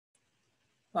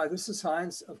Hi, this is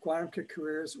Heinz of Quantum Kick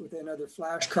Careers with another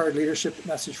flashcard leadership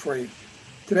message for you.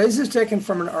 Today's is taken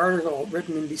from an article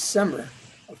written in December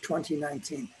of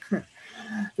 2019.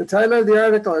 The title of the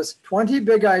article is 20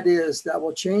 Big Ideas That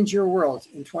Will Change Your World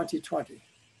in 2020.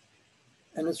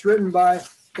 And it's written by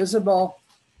Isabel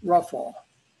Roughol.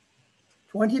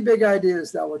 20 Big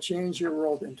Ideas That Will Change Your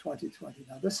World in 2020.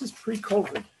 Now, this is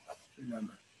pre-COVID,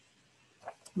 remember.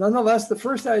 Nonetheless, the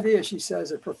first idea, she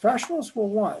says, that professionals will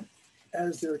want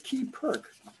as their key perk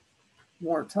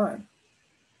more time.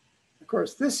 Of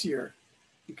course, this year,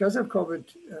 because of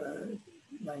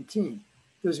COVID-19,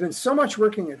 there's been so much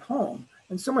working at home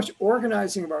and so much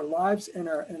organizing of our lives and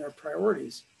our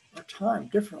priorities, our time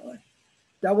differently.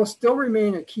 That will still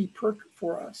remain a key perk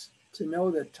for us to know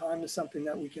that time is something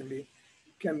that we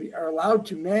are allowed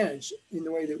to manage in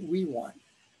the way that we want.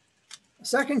 A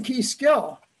second key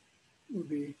skill would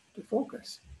be to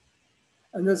focus.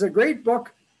 And there's a great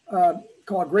book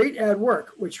called Great at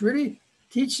Work, which really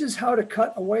teaches how to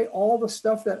cut away all the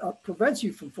stuff that prevents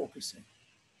you from focusing.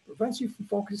 Prevents you from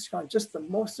focusing on just the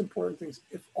most important things.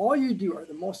 If all you do are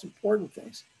the most important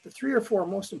things, the 3 or 4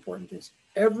 most important things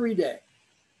every day,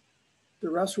 the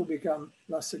rest will become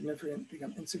less significant,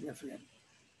 become insignificant.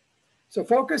 So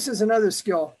focus is another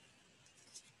skill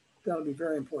that'll be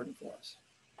very important for us.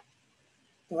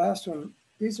 The last one,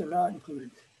 these are not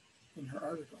included in her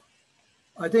article.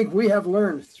 I think we have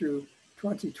learned through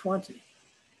 2020,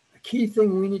 a key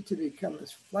thing we need to become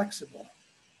is flexible.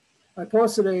 I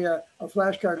posted a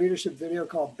flashcard leadership video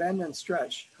called Bend and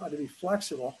Stretch, how to be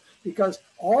flexible, because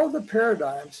all the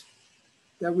paradigms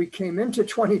that we came into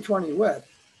 2020 with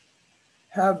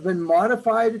have been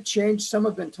modified, changed. Some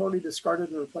have been totally discarded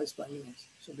and replaced by new ones.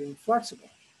 So being flexible.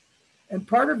 And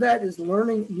part of that is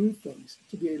learning new things,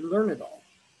 to be a learn-it-all,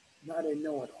 not a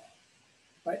know-it-all.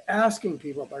 By asking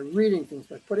people, by reading things,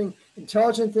 by putting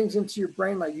intelligent things into your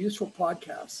brain like useful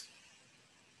podcasts,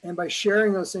 and by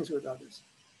sharing those things with others.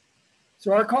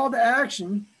 So our call to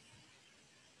action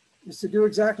is to do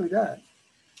exactly that,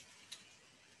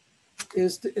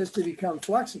 is to become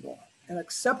flexible and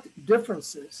accept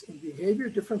differences in behavior,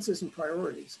 differences in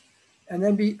priorities, and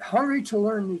then be hungry to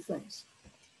learn new things.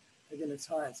 Again, it's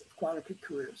Heinz of Quantum Kick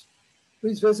Careers.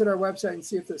 Please visit our website and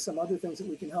see if there's some other things that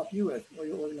we can help you with or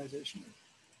your organization with.